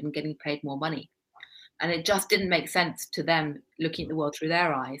promoted and getting paid more money. And it just didn't make sense to them looking at the world through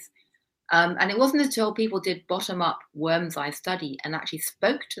their eyes. And it wasn't until people did bottom-up worm's eye study and actually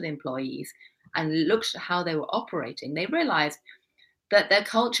spoke to the employees and looked at how they were operating, they realized that their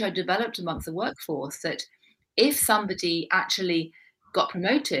culture had developed amongst the workforce, that if somebody actually got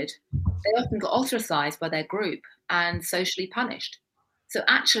promoted, they often got ostracized by their group and socially punished. So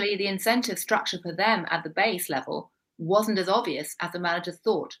actually the incentive structure for them at the base level wasn't as obvious as the managers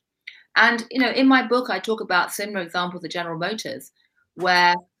thought. And, in my book, I talk about similar examples of General Motors,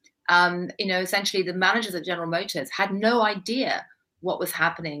 where, essentially the managers at General Motors had no idea what was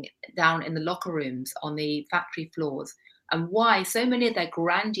happening down in the locker rooms on the factory floors and why so many of their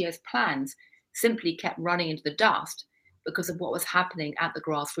grandiose plans simply kept running into the dust because of what was happening at the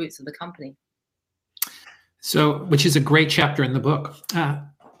grassroots of the company. So, which is a great chapter in the book.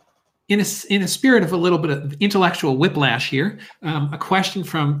 In a spirit of a little bit of intellectual whiplash here, a question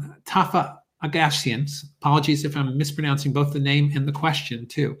from Tafa Agassians. Apologies if I'm mispronouncing both the name and the question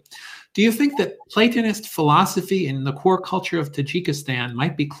too. Do you think that Platonist philosophy in the core culture of Tajikistan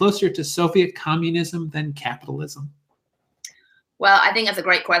might be closer to Soviet communism than capitalism? Well, I think that's a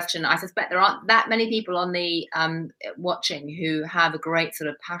great question. I suspect there aren't that many people on the watching who have a great sort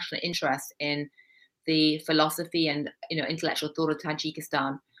of passionate interest in the philosophy and intellectual thought of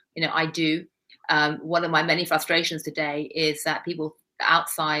Tajikistan. I do. One of my many frustrations today is that people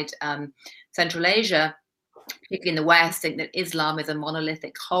outside Central Asia, particularly in the West, think that Islam is a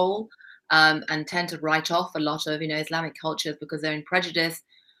monolithic whole and tend to write off a lot of Islamic cultures because they're in prejudice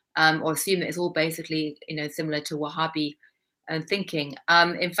or assume that it's all basically similar to Wahhabi thinking.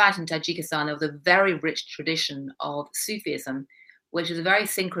 In fact, in Tajikistan, there was a very rich tradition of Sufism, which is a very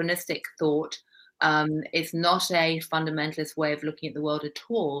synchronistic thought. It's not a fundamentalist way of looking at the world at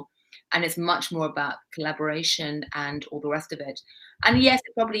all. And it's much more about collaboration and all the rest of it. And yes,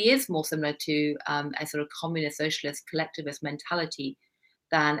 it probably is more similar to a sort of communist, socialist, collectivist mentality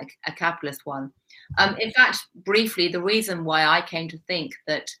than a capitalist one. In fact, briefly, the reason why I came to think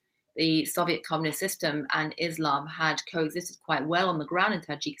that the Soviet communist system and Islam had coexisted quite well on the ground in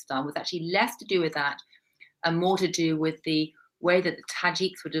Tajikistan was actually less to do with that and more to do with the way that the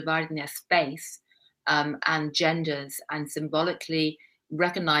Tajiks were dividing their space and genders and symbolically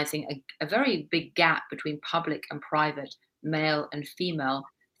recognizing a very big gap between public and private, male and female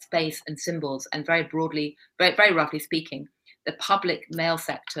space and symbols. And very broadly, very roughly speaking, the public male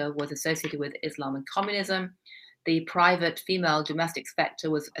sector was associated with Islam and communism. The private female domestic sector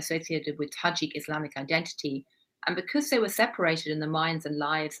was associated with Tajik Islamic identity. And because they were separated in the minds and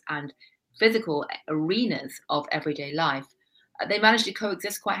lives and physical arenas of everyday life, they managed to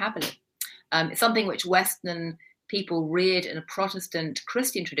coexist quite happily. It's something which Western people reared in a Protestant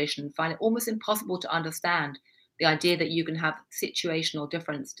Christian tradition find it almost impossible to understand, the idea that you can have situational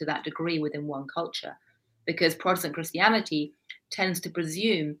difference to that degree within one culture, because Protestant Christianity tends to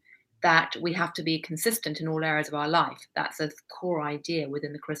presume that we have to be consistent in all areas of our life. That's a core idea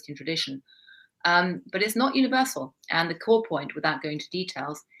within the Christian tradition. But it's not universal. And the core point, without going into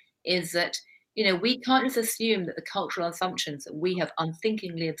details, is that we can't just assume that the cultural assumptions that we have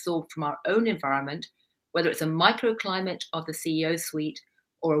unthinkingly absorbed from our own environment, whether it's a microclimate of the CEO suite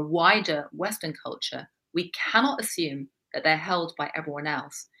or a wider Western culture, we cannot assume that they're held by everyone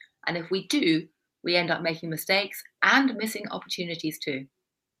else. And if we do, we end up making mistakes and missing opportunities too.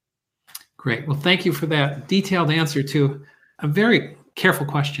 Great. Well, thank you for that detailed answer to a very careful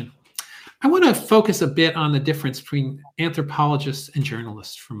question. I want to focus a bit on the difference between anthropologists and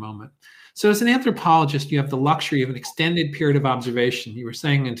journalists for a moment. So as an anthropologist, you have the luxury of an extended period of observation. You were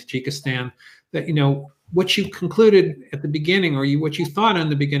saying in Tajikistan that, what you concluded at the beginning, or what you thought in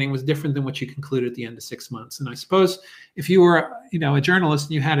the beginning, was different than what you concluded at the end of 6 months. And I suppose if you were, a journalist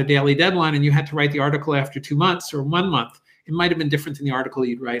and you had a daily deadline and you had to write the article after 2 months or 1 month, it might have been different than the article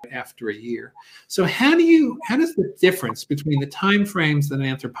you'd write after a year. So how does the difference between the time frames that an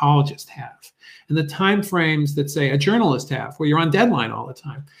anthropologist have and the time frames that, say, a journalist have, where you're on deadline all the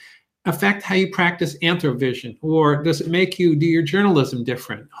time, affect how you practice Anthro-Vision? Or does it make you do your journalism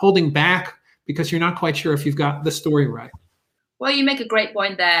different, holding back because you're not quite sure if you've got the story right? Well, you make a great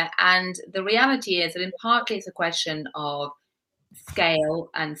point there. And the reality is that in partly it's a question of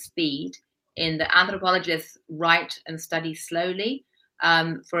scale and speed, in that anthropologists write and study slowly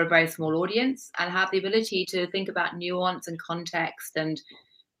for a very small audience and have the ability to think about nuance and context and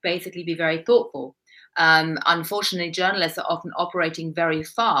basically be very thoughtful. Unfortunately, journalists are often operating very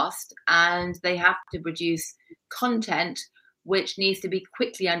fast and they have to produce content which needs to be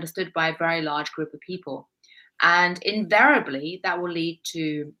quickly understood by a very large group of people. And invariably, that will lead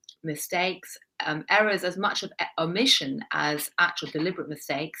to mistakes, errors, as much of omission as actual deliberate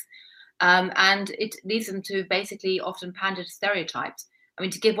mistakes. And it leads them to basically often pander to stereotypes. I mean,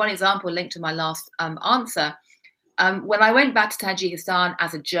 to give one example linked to my last answer, when I went back to Tajikistan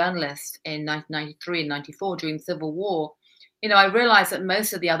as a journalist in 1993 and 94 during the Civil War, I realized that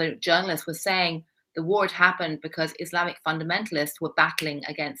most of the other journalists were saying the war had happened because Islamic fundamentalists were battling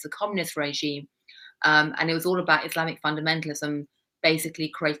against the communist regime. And it was all about Islamic fundamentalism basically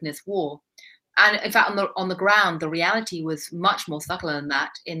creating this war. And in fact, on the ground, the reality was much more subtle than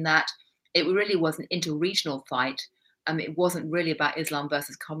that, in that it really was an interregional fight. It wasn't really about Islam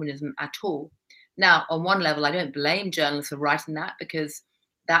versus communism at all. Now, on one level, I don't blame journalists for writing that, because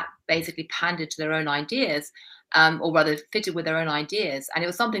that basically pandered to their own ideas, or rather fitted with their own ideas. And it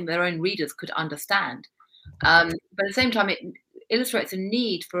was something their own readers could understand. But at the same time, it illustrates a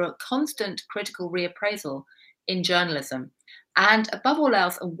need for a constant critical reappraisal in journalism. And above all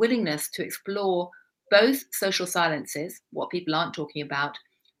else, a willingness to explore both social silences, what people aren't talking about,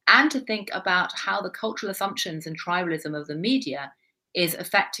 and to think about how the cultural assumptions and tribalism of the media is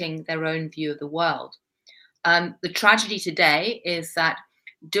affecting their own view of the world. The tragedy today is that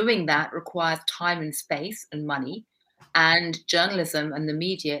doing that requires time and space and money, and journalism and the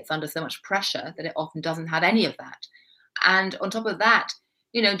media is under so much pressure that it often doesn't have any of that. And on top of that,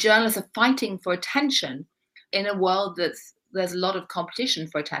 journalists are fighting for attention in a world there's a lot of competition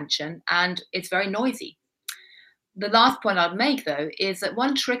for attention, and it's very noisy. The last point I'd make, though, is that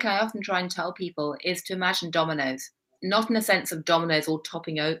one trick I often try and tell people is to imagine dominoes, not in a sense of dominoes all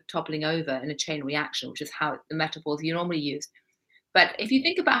toppling over in a chain reaction, which is how the metaphors you normally use. But if you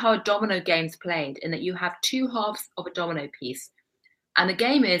think about how a domino game's played, in that you have two halves of a domino piece, and the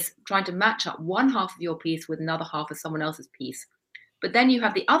game is trying to match up one half of your piece with another half of someone else's piece. But then you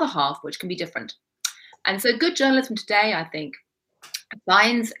have the other half, which can be different. And so good journalism today, I think,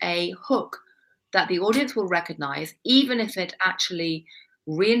 finds a hook that the audience will recognize, even if it actually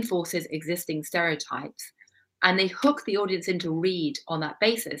reinforces existing stereotypes. And they hook the audience into read on that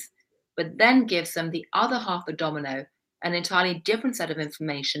basis, but then gives them the other half of the domino, an entirely different set of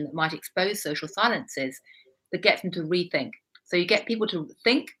information that might expose social silences, that gets them to rethink. So you get people to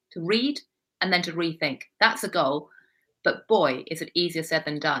think, to read, and then to rethink. That's a goal. But boy, is it easier said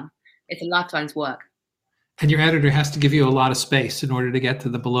than done. It's a lifetime's work. And your editor has to give you a lot of space in order to get to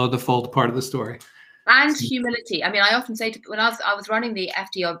the below the fold part of the story. And humility. I mean, I often say, when I was running the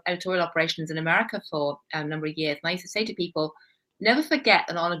FD editorial operations in America for a number of years, and I used to say to people, never forget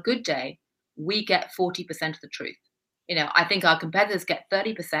that on a good day, we get 40% of the truth. I think our competitors get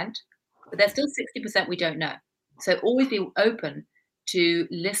 30%, but there's still 60% we don't know. So always be open to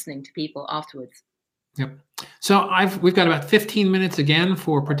listening to people afterwards. Yep. So we've got about 15 minutes again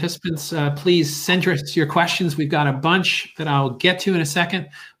for participants. Please send us your questions. We've got a bunch that I'll get to in a second,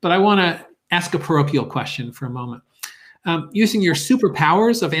 but I want to ask a parochial question for a moment. Using your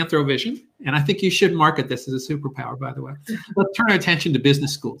superpowers of Anthro-Vision, and I think you should market this as a superpower, by the way, let's turn our attention to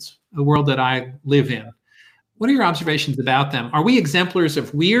business schools, a world that I live in. What are your observations about them? Are we exemplars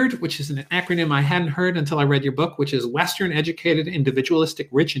of WEIRD, which is an acronym I hadn't heard until I read your book, which is Western, Educated, Individualistic,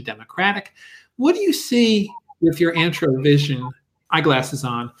 Rich, and Democratic? What do you see with your Anthro-Vision eyeglasses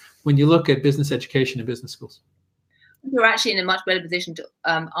on when you look at business education and business schools? You're actually in a much better position to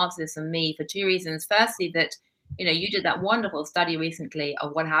answer this than me, for two reasons. Firstly, that you did that wonderful study recently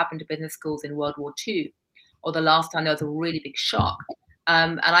of what happened to business schools in World War II, or the last time there was a really big shock.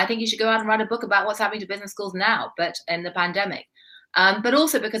 And I think you should go out and write a book about what's happening to business schools now, but in the pandemic. But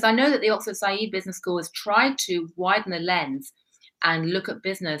also because I know that the Oxford Said Business School has tried to widen the lens and look at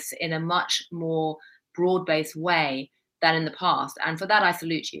business in a much more broad-based way than in the past. And for that, I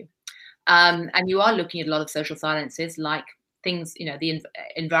salute you. And you are looking at a lot of social sciences, like things, the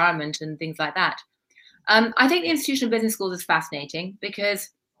environment and things like that. I think the institution of business schools is fascinating because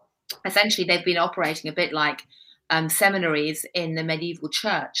essentially they've been operating a bit like seminaries in the medieval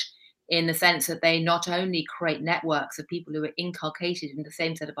church, in the sense that they not only create networks of people who are inculcated in the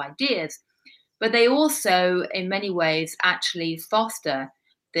same set of ideas, but they also, in many ways, actually foster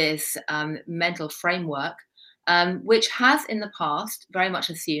this mental framework, which has in the past very much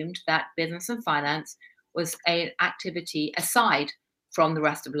assumed that business and finance was an activity aside from the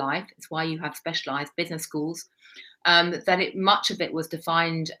rest of life. It's why you have specialized business schools. Much of it was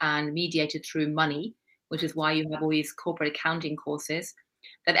defined and mediated through money, which is why you have all these corporate accounting courses.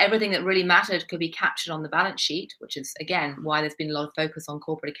 That everything that really mattered could be captured on the balance sheet, which is, again, why there's been a lot of focus on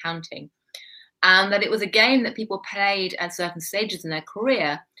corporate accounting. And that it was a game that people played at certain stages in their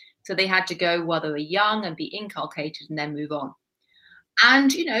career. So they had to go while they were young and be inculcated and then move on.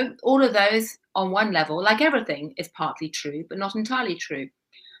 And, all of those on one level, like everything, is partly true, but not entirely true.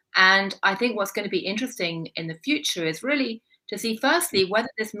 And I think what's going to be interesting in the future is really to see, firstly, whether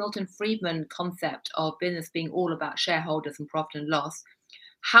this Milton Friedman concept of business being all about shareholders and profit and loss,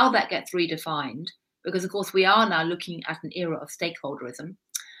 how that gets redefined, because, of course, we are now looking at an era of stakeholderism.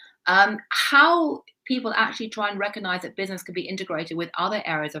 How people actually try and recognize that business can be integrated with other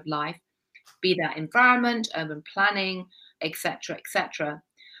areas of life, be that environment, urban planning, etc., etc.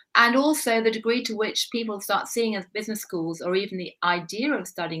 And also the degree to which people start seeing as business schools, or even the idea of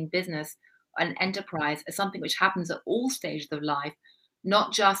studying business and enterprise, as something which happens at all stages of life,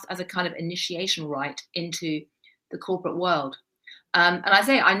 not just as a kind of initiation rite into the corporate world. And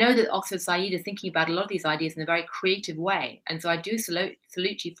I know that Oxford Said is thinking about a lot of these ideas in a very creative way. And so I do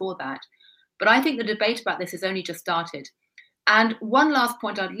salute you for that. But I think the debate about this has only just started. And one last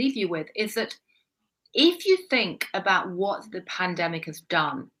point I'd leave you with is that if you think about what the pandemic has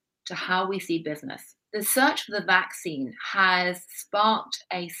done to how we see business, the search for the vaccine has sparked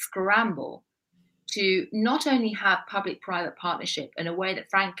a scramble to not only have public-private partnership in a way that,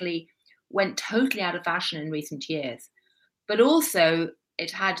 frankly, went totally out of fashion in recent years, but also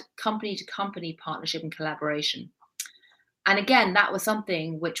it had company-to-company partnership and collaboration. And again, that was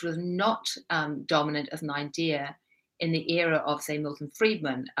something which was not dominant as an idea in the era of, say, Milton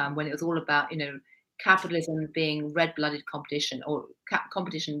Friedman, when it was all about, capitalism being red-blooded competition, or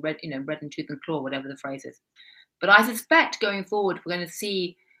competition red in tooth and claw, whatever the phrase is. But I suspect going forward, we're going to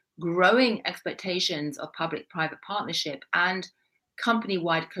see growing expectations of public-private partnership and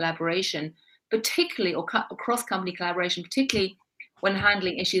company-wide collaboration, particularly, or cross-company collaboration, particularly when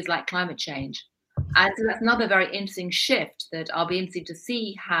handling issues like climate change. And so that's another very interesting shift that I'll be interested to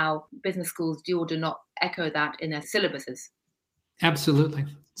see how business schools do or do not echo that in their syllabuses. Absolutely.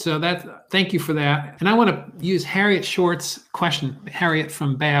 So thank you for that. And I want to use Harriet Short's question, Harriet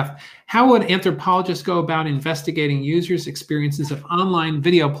from Bath. How would anthropologists go about investigating users' experiences of online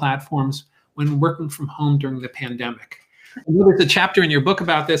video platforms when working from home during the pandemic? I know there's a chapter in your book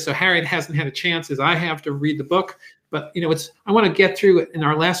about this, so Harriet hasn't had a chance, as I have, to read the book. But I want to get through in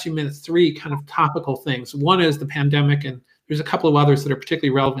our last few minutes 3 kind of topical things. One is the pandemic, and there's a couple of others that are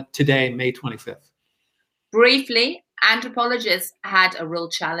particularly relevant today, May 25th. Briefly, anthropologists had a real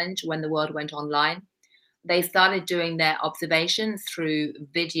challenge when the world went online. They started doing their observations through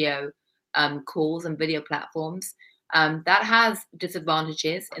video calls and video platforms. That has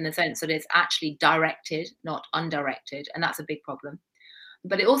disadvantages in the sense that it's actually directed, not undirected, and that's a big problem.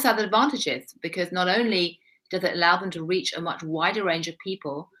 But it also has advantages, because not only does it allow them to reach a much wider range of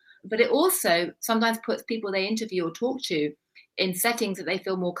people, but it also sometimes puts people they interview or talk to in settings that they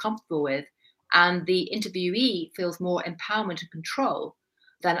feel more comfortable with, and the interviewee feels more empowerment and control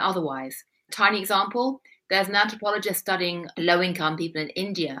than otherwise. Tiny example, there's an anthropologist studying low-income people in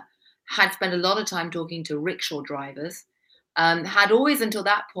India, had spent a lot of time talking to rickshaw drivers, had always until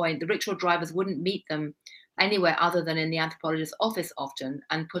that point, the rickshaw drivers wouldn't meet them anywhere other than in the anthropologist's office often,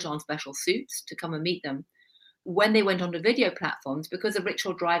 and put on special suits to come and meet them. When they went onto video platforms, because the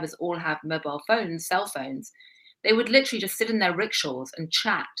rickshaw drivers all have mobile phones, cell phones, they would literally just sit in their rickshaws and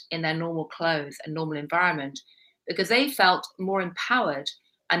chat in their normal clothes and normal environment, because they felt more empowered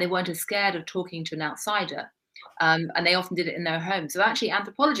and they weren't as scared of talking to an outsider. And they often did it in their home. So actually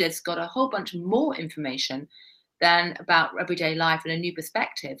anthropologists got a whole bunch more information than about everyday life and a new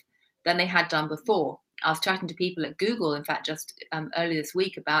perspective than they had done before. I was chatting to people at Google, in fact, just earlier this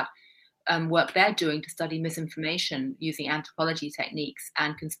week, about work they're doing to study misinformation using anthropology techniques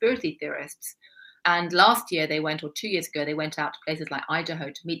and conspiracy theorists. And last year they went, or 2 years ago, they went out to places like Idaho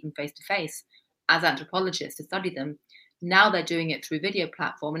to meet them face to face as anthropologists to study them. Now they're doing it through video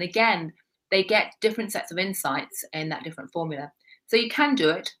platform. And again, they get different sets of insights in that different formula. So you can do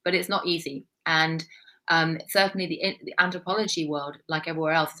it, but it's not easy. And certainly the anthropology world, like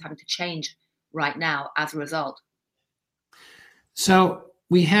everywhere else, is having to change right now as a result. So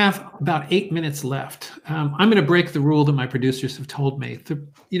we have about 8 minutes left. I'm going to break the rule that my producers have told me.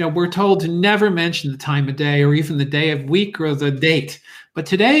 We're told to never mention the time of day or even the day of week or the date. But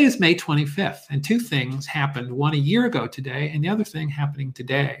today is May 25th, and two things happened. One a year ago today, and the other thing happening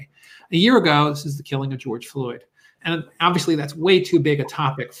today. A year ago, this is the killing of George Floyd. And obviously, that's way too big a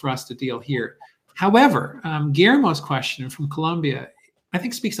topic for us to deal here. However, Guillermo's question from Colombia, I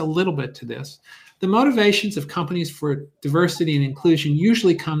think, speaks a little bit to this. The motivations of companies for diversity and inclusion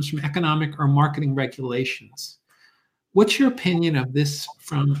usually comes from economic or marketing regulations. What's your opinion of this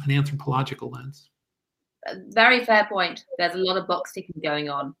from an anthropological lens? Very fair point. There's a lot of box ticking going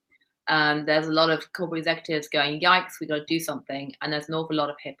on. There's a lot of corporate executives going, yikes, we got to do something. And there's an awful lot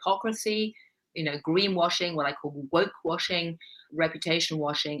of hypocrisy, greenwashing, what I call woke washing, reputation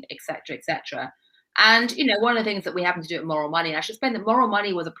washing, et cetera, et cetera. And, one of the things that we happen to do at Moral Money, and I should explain that Moral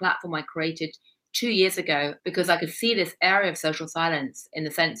Money was a platform I created 2 years ago because I could see this area of social silence in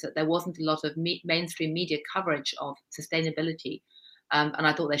the sense that there wasn't a lot of mainstream media coverage of sustainability. And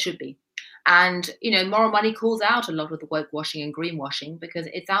I thought there should be. And, Moral Money calls out a lot of the woke washing and greenwashing because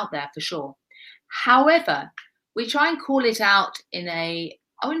it's out there for sure. However, we try and call it out in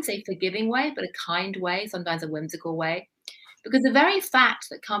I wouldn't say forgiving way, but a kind way, sometimes a whimsical way. Because the very fact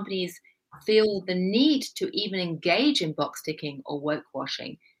that companies feel the need to even engage in box ticking or woke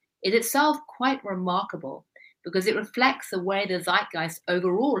washing is itself quite remarkable because it reflects the way the zeitgeist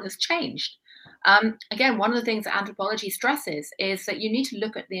overall has changed. Again, one of the things that anthropology stresses is that you need to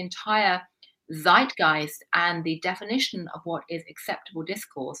look at the entire zeitgeist and the definition of what is acceptable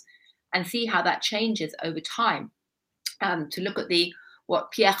discourse and see how that changes over time. To look at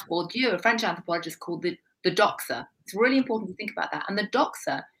what Pierre Bourdieu, a French anthropologist, called the doxa. It's really important to think about that. And the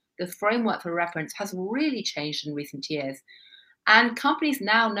doxa, the framework for reference, has really changed in recent years. And companies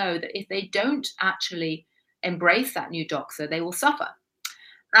now know that if they don't actually embrace that new doxa, they will suffer.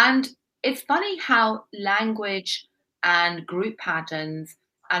 And it's funny how language and group patterns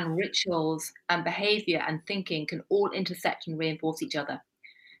and rituals and behavior and thinking can all intersect and reinforce each other.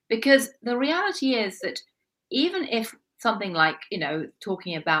 Because the reality is that even if something like,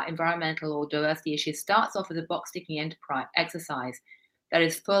 talking about environmental or diversity issues starts off as a box-ticking enterprise exercise that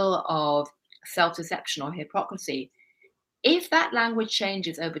is full of self-deception or hypocrisy, if that language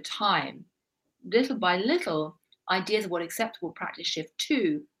changes over time, little by little, ideas of what acceptable practice shift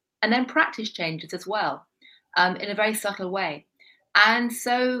to, and then practice changes as well, in a very subtle way. And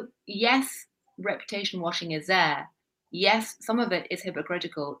so, yes, reputation washing is there. Yes, some of it is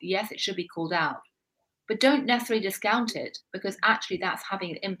hypocritical. Yes, it should be called out. But don't necessarily discount it because actually that's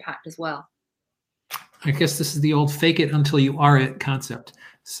having an impact as well. I guess this is the old fake it until you are it concept.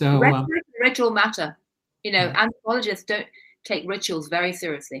 So ritual matter. Anthropologists don't take rituals very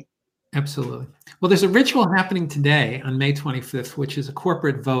seriously. Absolutely. Well, there's a ritual happening today on May 25th, which is a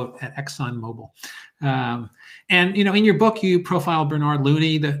corporate vote at ExxonMobil. And, in your book, you profile Bernard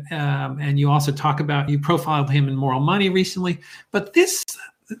Looney, and you also you profiled him in Moral Money recently. But this,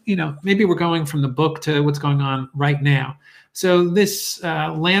 maybe we're going from the book to what's going on right now. So this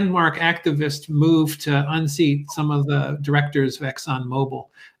landmark activist move to unseat some of the directors of ExxonMobil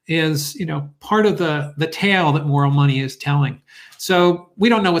is, part of the tale that Moral Money is telling. So we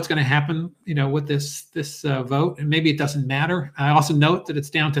don't know what's going to happen, with this vote, and maybe it doesn't matter. I also note that it's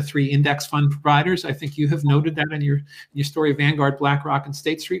down to 3 index fund providers. I think you have noted that in your story. Vanguard, BlackRock, and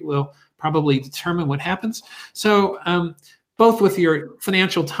State Street will probably determine what happens. So both with your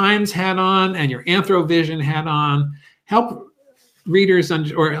Financial Times hat on and your Anthro-Vision hat on, help readers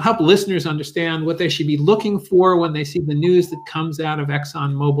or help listeners understand what they should be looking for when they see the news that comes out of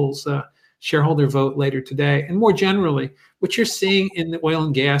ExxonMobil's shareholder vote later today, and more generally, what you're seeing in the oil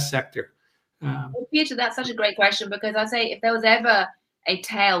and gas sector. Well, Peter, that's such a great question because I say if there was ever a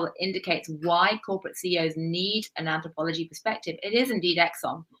tale that indicates why corporate CEOs need an anthropology perspective, it is indeed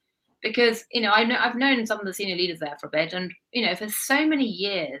Exxon. Because, I've known some of the senior leaders there for a bit, and, for so many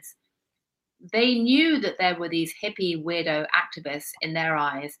years, they knew that there were these hippie weirdo activists in their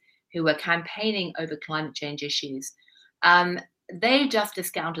eyes who were campaigning over climate change issues. They just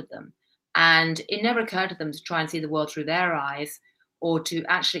discounted them. And it never occurred to them to try and see the world through their eyes or to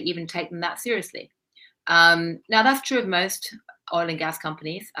actually even take them that seriously. Now, that's true of most oil and gas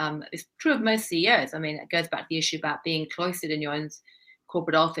companies. It's true of most CEOs. I mean, it goes back to the issue about being cloistered in your own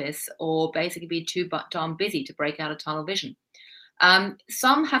corporate office or basically be too darn busy to break out of tunnel vision.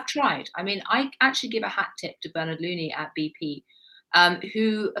 Some have tried. I mean, I actually give a hat tip to Bernard Looney at BP,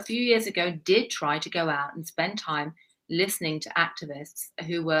 who a few years ago did try to go out and spend time listening to activists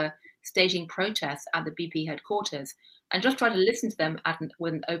who were staging protests at the BP headquarters and just try to listen to them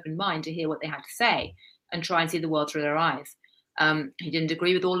with an open mind to hear what they had to say and try and see the world through their eyes. He didn't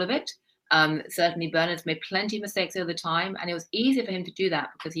agree with all of it. Certainly Bernard's made plenty of mistakes over time, and it was easy for him to do that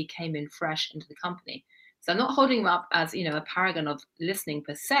because he came in fresh into the company. So I'm not holding him up as, a paragon of listening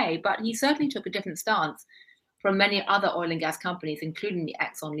per se, but he certainly took a different stance from many other oil and gas companies, including the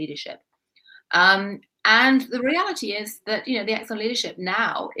Exxon leadership. And the reality is that, the Exxon leadership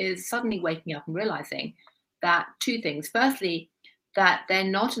now is suddenly waking up and realizing that two things. Firstly, that they're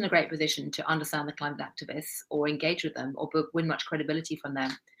not in a great position to understand the climate activists or engage with them or win much credibility from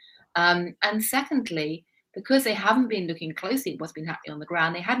them. And secondly, because they haven't been looking closely at what's been happening on the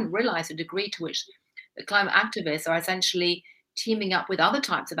ground, they hadn't realized the degree to which the climate activists are essentially teaming up with other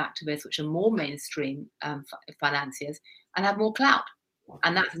types of activists, which are more mainstream financiers and have more clout.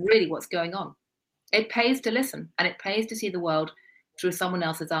 And that's really what's going on. It pays to listen, and it pays to see the world through someone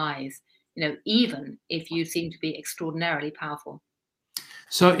else's eyes, even if you seem to be extraordinarily powerful.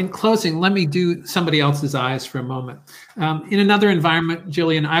 So in closing, let me do somebody else's eyes for a moment. In another environment,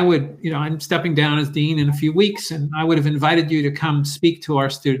 Gillian, I would, I'm stepping down as dean in a few weeks, and I would have invited you to come speak to our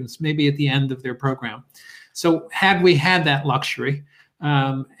students, maybe at the end of their program. So had we had that luxury,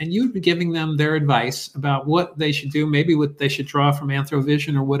 and you'd be giving them their advice about what they should do, maybe what they should draw from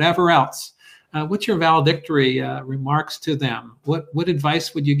Anthro-Vision or whatever else, what's your valedictory remarks to them? What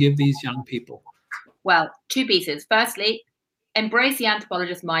advice would you give these young people? Well, two pieces. Firstly, embrace the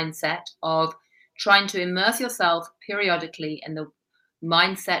anthropologist mindset of trying to immerse yourself periodically in the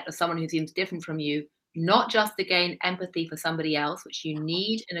mindset of someone who seems different from you, not just to gain empathy for somebody else, which you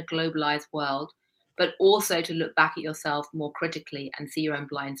need in a globalized world, but also to look back at yourself more critically and see your own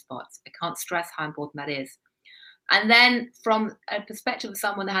blind spots. I can't stress how important that is. And then from a perspective of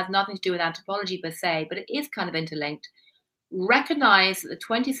someone that has nothing to do with anthropology per se, but it is kind of interlinked, recognize that the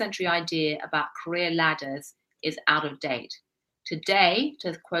 20th century idea about career ladders is out of date. Today,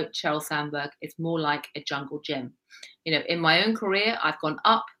 to quote Sheryl Sandberg, it's more like a jungle gym. In my own career, I've gone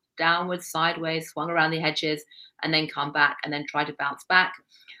up, downwards, sideways, swung around the hedges, and then come back and then try to bounce back.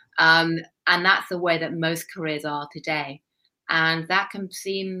 And that's the way that most careers are today. And that can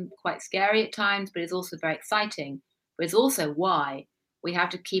seem quite scary at times, but it's also very exciting. But it's also why we have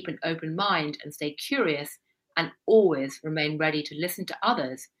to keep an open mind and stay curious and always remain ready to listen to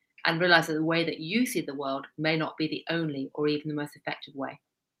others and realize that the way that you see the world may not be the only or even the most effective way.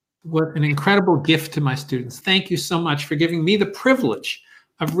 What an incredible gift to my students. Thank you so much for giving me the privilege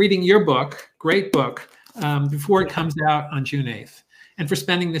of reading your book, great book, before it comes out on June 8th, and for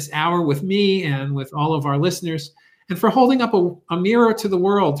spending this hour with me and with all of our listeners, and for holding up a mirror to the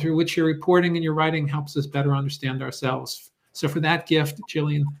world through which your reporting and your writing helps us better understand ourselves. So for that gift,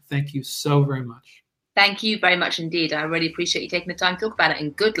 Gillian, thank you so very much. Thank you very much indeed. I really appreciate you taking the time to talk about it,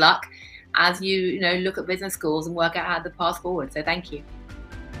 and good luck as you, look at business schools and work out how the path forward. So thank you.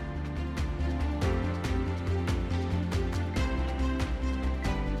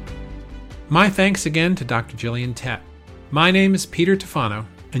 My thanks again to Dr. Gillian Tett. My name is Peter Tufano,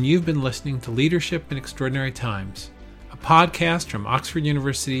 and you've been listening to Leadership in Extraordinary Times, a podcast from Oxford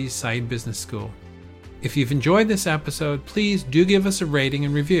University's Said Business School. If you've enjoyed this episode, please do give us a rating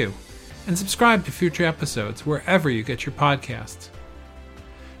and review, and subscribe to future episodes wherever you get your podcasts.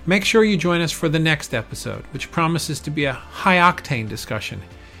 Make sure you join us for the next episode, which promises to be a high-octane discussion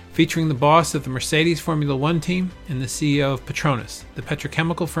featuring the boss of the Mercedes Formula One team and the CEO of Petronas, the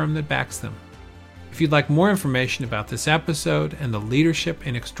petrochemical firm that backs them. If you'd like more information about this episode and the Leadership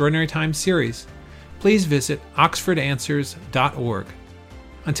in Extraordinary Times series, please visit oxfordanswers.org.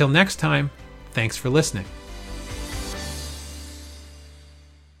 Until next time, thanks for listening.